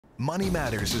Money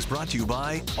Matters is brought to you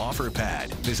by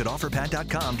OfferPad. Visit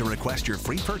OfferPad.com to request your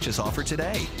free purchase offer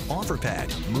today.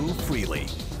 OfferPad, move freely.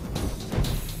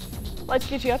 Let's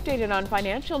get you updated on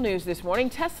financial news this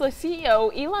morning. Tesla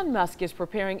CEO Elon Musk is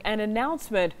preparing an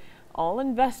announcement all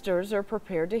investors are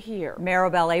prepared to hear.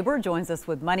 Maribel Aber joins us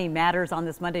with Money Matters on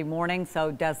this Monday morning. So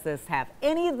does this have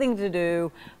anything to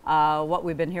do what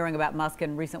we've been hearing about Musk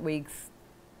in recent weeks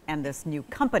and this new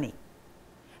company?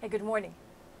 Hey, good morning.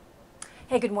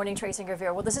 Hey, good morning, Tracy and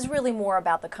Gravere. Well, this is really more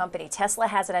about the company. Tesla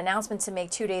has an announcement to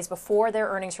make 2 days before their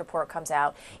earnings report comes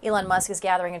out. Elon Musk is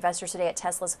gathering investors today at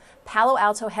Tesla's Palo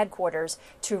Alto headquarters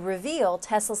to reveal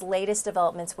Tesla's latest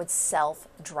developments with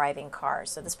self-driving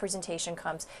cars. So this presentation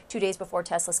comes 2 days before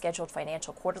Tesla's scheduled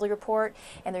financial quarterly report,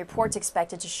 and the report's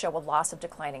expected to show a loss of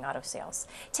declining auto sales.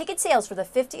 Ticket sales for the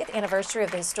 50th anniversary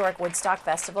of the historic Woodstock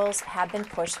festivals have been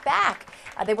pushed back.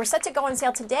 They were set to go on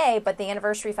sale today, but the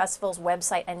Anniversary Festival's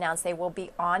website announced they will be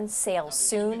on sale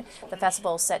soon. The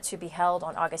festival is set to be held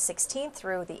on August 16th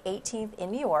through the 18th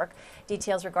in New York.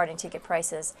 Details regarding ticket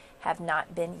prices have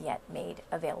not been yet made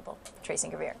available. Tracy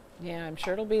and Gravere. Yeah, I'm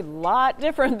sure it'll be a lot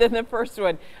different than the first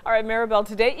one. All right, Maribel,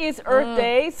 today is Earth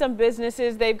Day. Some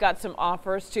businesses, they've got some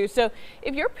offers too. So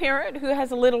if you're a parent who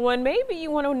has a little one, maybe you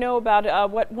want to know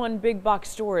about what one big box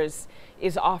store is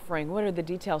offering. What are the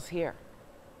details here?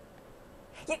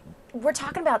 Yeah, we're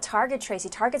talking about Target, Tracy.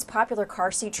 Target's popular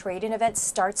car seat trade-in event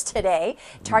starts today.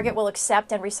 Target will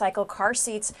accept and recycle car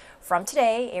seats from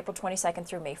today, April 22nd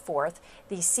through May 4th.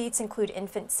 These seats include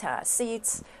infant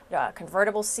seats,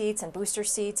 convertible seats, and booster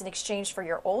seats. In exchange for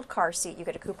your old car seat, you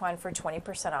get a coupon for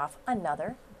 20% off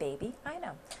another baby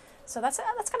item. So that's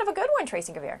kind of a good one,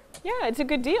 Tracy Gravere. Yeah, it's a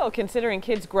good deal considering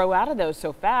kids grow out of those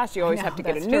so fast. You always have to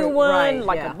get a new one,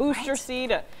 like a booster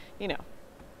seat,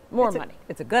 more money.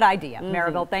 It's a good idea.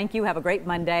 Maribel, thank you. Have a great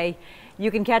Monday.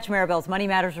 You can catch Maribel's Money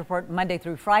Matters report Monday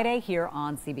through Friday here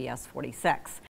on CBS 46.